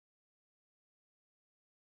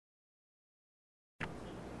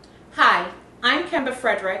Hi, I'm Kemba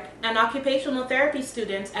Frederick, an occupational therapy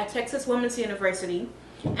student at Texas Women's University,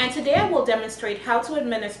 and today I will demonstrate how to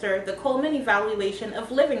administer the Kohlman Evaluation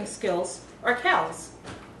of Living Skills, or KELS.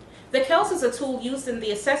 The KELS is a tool used in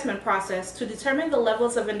the assessment process to determine the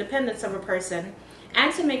levels of independence of a person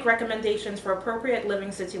and to make recommendations for appropriate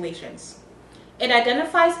living situations. It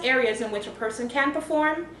identifies areas in which a person can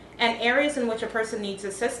perform and areas in which a person needs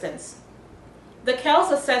assistance. The KELS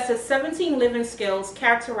assesses 17 living skills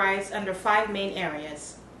characterized under 5 main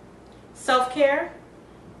areas: self-care,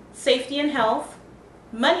 safety and health,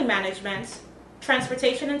 money management,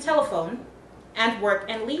 transportation and telephone, and work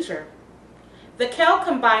and leisure. The KEL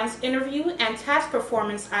combines interview and task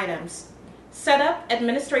performance items. Setup,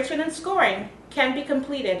 administration, and scoring can be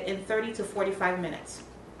completed in 30 to 45 minutes.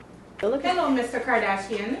 Hello, Mr.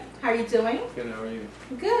 Kardashian. How are you doing? Good, how are you?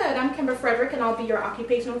 Good. I'm Kimber Frederick, and I'll be your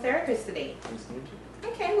occupational therapist today. Nice to meet you.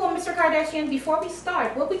 Okay, well, Mr. Kardashian, before we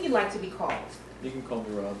start, what would you like to be called? You can call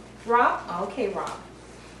me Rob. Rob? Okay, Rob.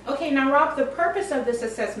 Okay, now, Rob, the purpose of this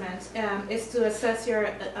assessment is to assess your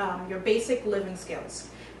basic living skills.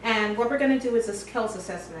 And what we're going to do is this KELS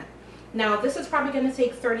assessment. Now, this is probably going to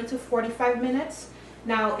take 30 to 45 minutes.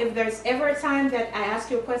 Now, if there's ever a time that I ask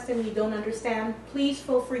you a question you don't understand, please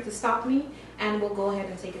feel free to stop me and we'll go ahead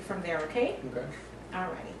and take it from there, okay? Okay.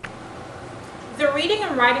 Alrighty. The reading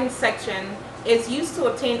and writing section is used to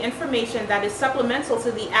obtain information that is supplemental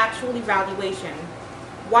to the actual evaluation.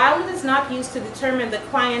 While it is not used to determine that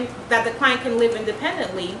the client can live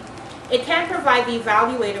independently, it can provide the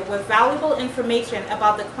evaluator with valuable information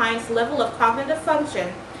about the client's level of cognitive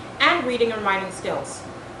function and reading and writing skills.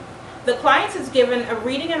 The client is given a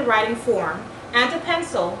reading and writing form and a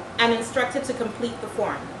pencil and instructed to complete the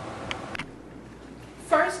form.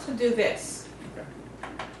 First, do this. Okay.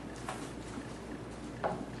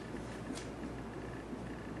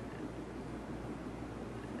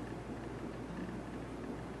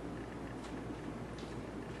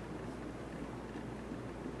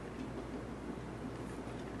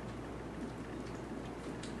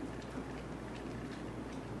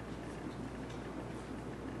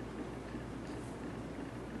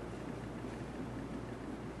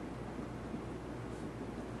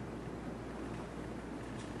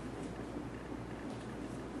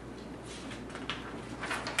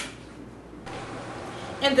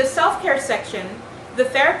 In the self-care section, the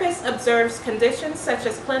therapist observes conditions such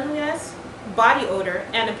as cleanliness, body odor,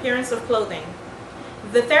 and appearance of clothing.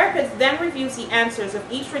 The therapist then reviews the answers of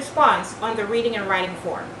each response on the reading and writing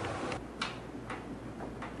form.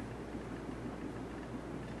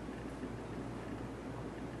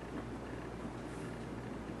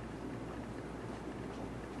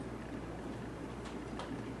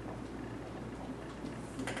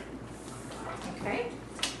 Okay,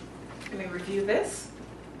 let me review this.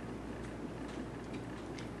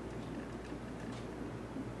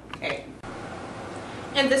 Okay.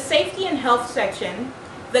 In the safety and health section,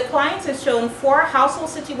 the client is shown 4 household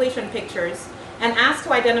situation pictures and asked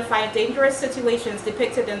to identify dangerous situations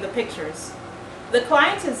depicted in the pictures. The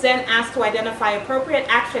client is then asked to identify appropriate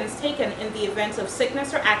actions taken in the event of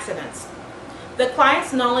sickness or accidents. The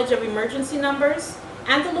client's knowledge of emergency numbers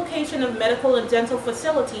and the location of medical and dental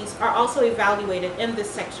facilities are also evaluated in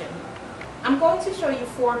this section. I'm going to show you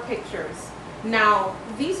 4 pictures. Now,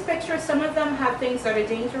 these pictures, some of them have things that are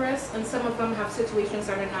dangerous and some of them have situations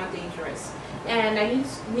that are not dangerous. And I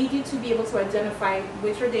need you to be able to identify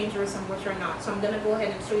which are dangerous and which are not. So I'm going to go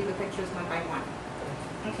ahead and show you the pictures one by one.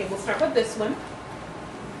 Okay, we'll start with this one.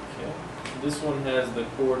 Okay. This one has the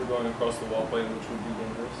cord going across the walkway, which would be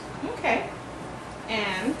dangerous. Okay.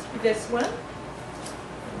 And this one.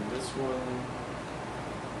 And this one,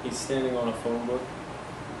 he's standing on a phone book,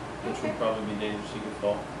 which would probably be dangerous. He could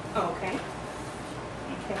fall. Okay.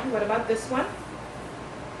 Okay, what about this one?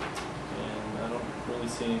 And I don't really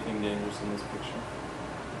see anything dangerous in this picture.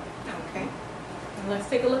 Okay. And let's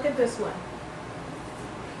take a look at this one.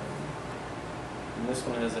 And this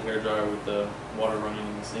one has a hairdryer with the water running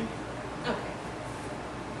in the sink. Okay.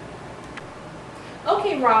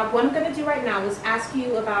 Okay, Rob, what I'm going to do right now is ask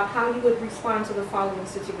you about how you would respond to the following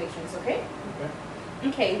situations, okay? Okay.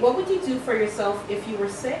 Okay, what would you do for yourself if you were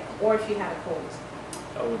sick or if you had a cold?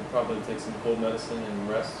 I would probably take some cold medicine and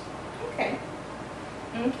rest. Okay.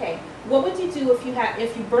 Okay. What would you do if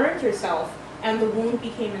you burned yourself and the wound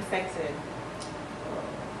became infected?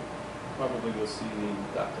 Probably go see the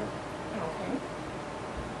doctor. Okay.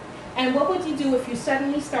 And what would you do if you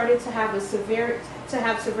suddenly started to have severe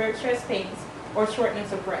chest pains or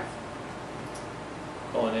shortness of breath?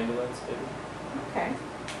 Call an ambulance, maybe. Okay.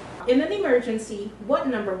 In an emergency, what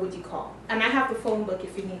number would you call? And I have the phone book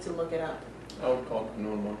if you need to look it up. I would call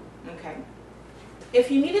 911. Okay. If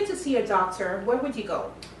you needed to see a doctor, where would you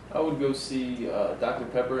go? I would go see Dr.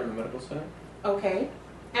 Pepper in the medical center. Okay.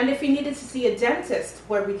 And if you needed to see a dentist,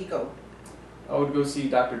 where would you go? I would go see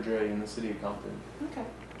Dr. Dre in the city of Compton. Okay.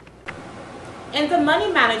 In the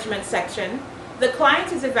money management section, the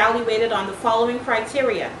client is evaluated on the following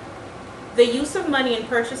criteria: the use of money in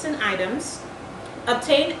purchasing items,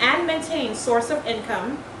 obtain and maintain source of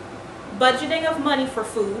income, budgeting of money for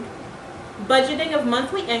food, budgeting of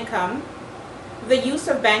monthly income, the use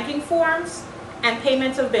of banking forms, and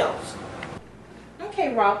payment of bills.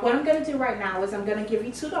 Okay, Rob, what I'm going to do right now is I'm going to give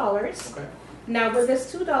you $2. Okay. Now, with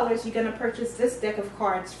this $2, you're going to purchase this deck of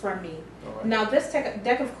cards from me. All right. Now, this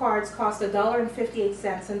deck of cards costs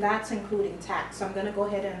 $1.58, and that's including tax. So I'm going to go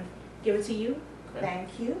ahead and give it to you. Okay.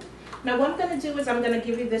 Thank you. Now, what I'm going to do is I'm going to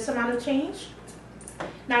give you this amount of change.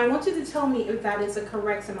 Now, I want you to tell me if that is the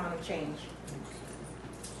correct amount of change.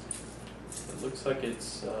 It looks like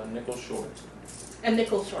it's nickel short. A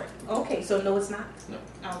nickel short. Okay, so no, it's not? No.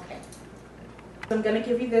 Okay. I'm going to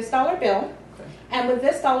give you this dollar bill. Okay. And with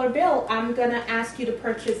this dollar bill, I'm going to ask you to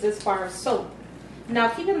purchase this bar of soap. Now,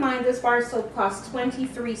 keep in mind, this bar of soap costs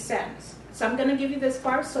 23 cents. So I'm going to give you this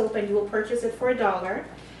bar of soap, and you will purchase it for $1.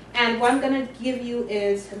 And what I'm going to give you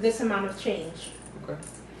is this amount of change. Okay.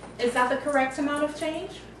 Is that the correct amount of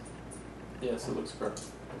change? Yes, it looks correct.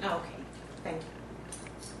 Okay, thank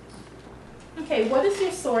you. Okay, what is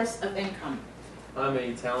your source of income? I'm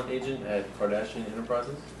a talent agent at Kardashian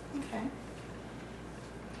Enterprises. Okay.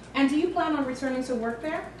 And do you plan on returning to work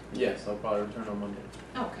there? Yes, I'll probably return on Monday.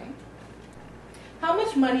 Okay. How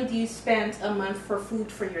much money do you spend a month for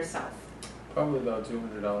food for yourself? Probably about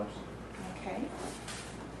 $200. Okay.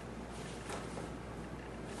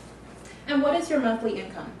 And what is your monthly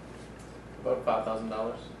income? About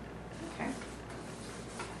 $5,000. Okay.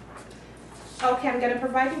 Okay, I'm going to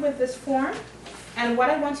provide you with this form. And what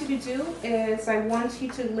I want you to do is I want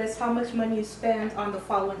you to list how much money you spend on the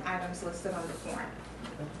following items listed on the form.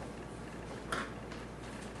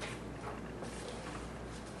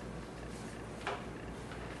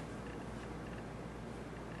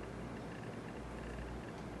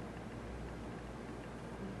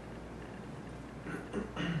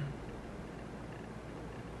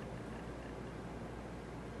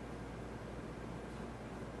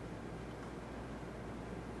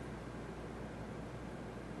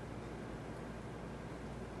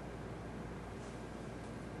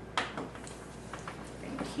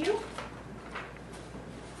 Thank you.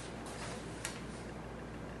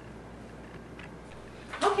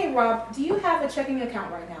 Okay, Rob, do you have a checking account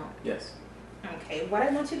right now? Yes. Okay, what I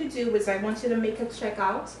want you to do is I want you to make a check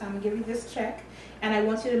out. I'm going to give you this check, and I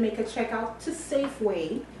want you to make a check out to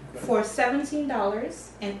Safeway for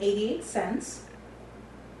 $17.88.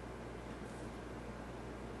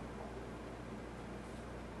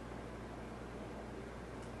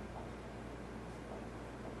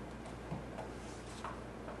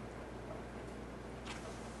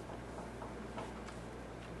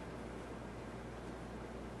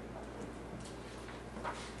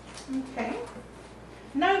 Okay.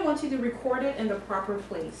 Now I want you to record it in the proper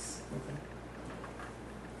place. Okay.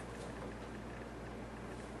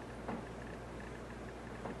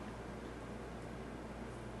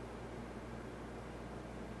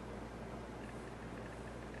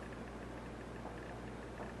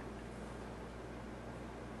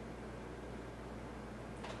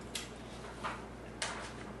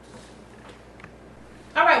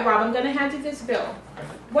 All right, Rob, I'm going to hand you this bill.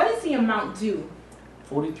 What is the amount due?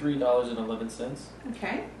 $43.11.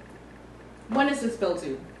 Okay. When is this bill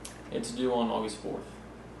due? It's due on August 4th.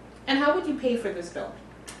 And how would you pay for this bill?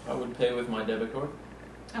 I would pay with my debit card.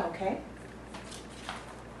 Okay.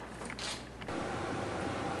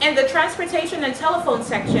 In the transportation and telephone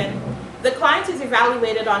section, the client is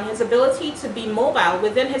evaluated on his ability to be mobile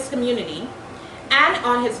within his community and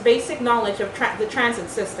on his basic knowledge of the transit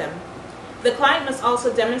system. The client must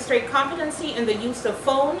also demonstrate competency in the use of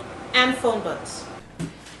phone and phone books.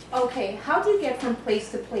 Okay, how do you get from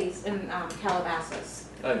place to place in Calabasas?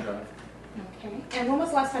 I drive. Okay, and when was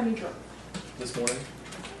the last time you drove? This morning.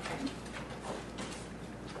 Okay.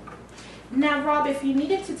 Now, Rob, if you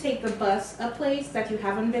needed to take the bus a place that you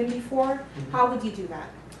haven't been before, how would you do that?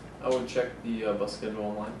 I would check the bus schedule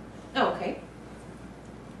online. Oh, okay.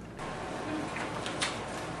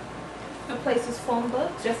 A place's phone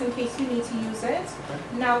book, just in case you need to use it.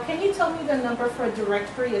 Okay. Now, can you tell me the number for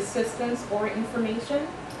directory assistance or information?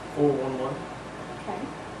 411. Okay.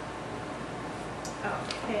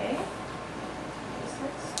 Okay.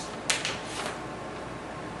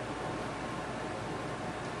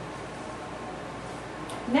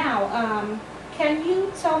 Now, can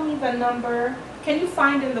you tell me the number, can you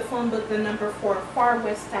find in the phone book the number for Far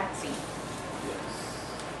West Taxi?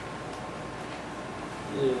 Yes.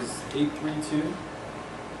 It is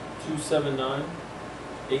 832-279-8961.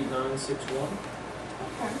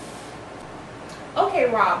 Okay. Okay,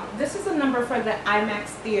 Rob, this is the number for the IMAX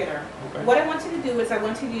Theater. Okay. What I want you to do is I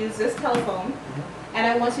want you to use this telephone, and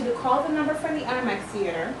I want you to call the number for the IMAX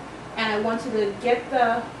Theater, and I want you to get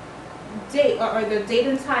the date or the date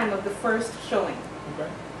and time of the first showing. Okay.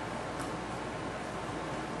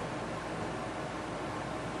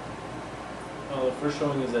 The first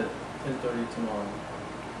showing is at 10:30 tomorrow,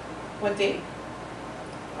 What date?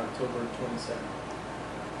 October 22nd.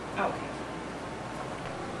 Okay.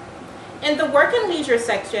 In the work and leisure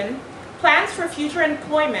section, plans for future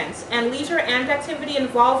employments and leisure and activity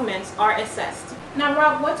involvements are assessed. Now,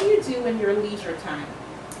 Rob, what do you do in your leisure time?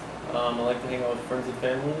 I like to hang out with friends and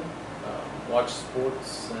family, watch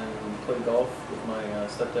sports, and play golf with my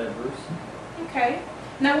stepdad, Bruce. Okay.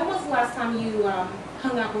 Now, when was the last time you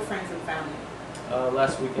hung out with friends and family?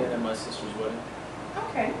 Last weekend at my sister's wedding.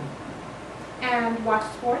 Okay. And watch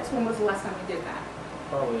sports? When was the last time you did that?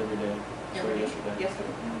 Probably every day. Every day? Yesterday.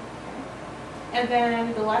 Yesterday. And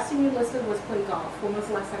then the last thing you listed was play golf. When was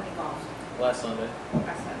the last time you golfed? Last Sunday.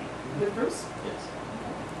 Last Sunday. With Bruce? Yes.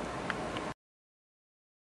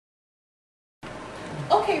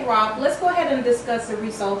 Okay, Rob, let's go ahead and discuss the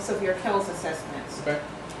results of your KELS assessments. Okay.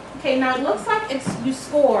 Okay, now it looks like you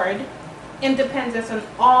scored independence on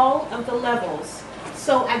all of the levels.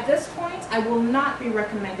 So at this point, I will not be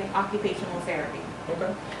recommending occupational therapy.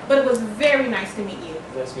 Okay. But it was very nice to meet you.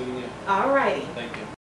 Nice meeting you. All righty. Thank you.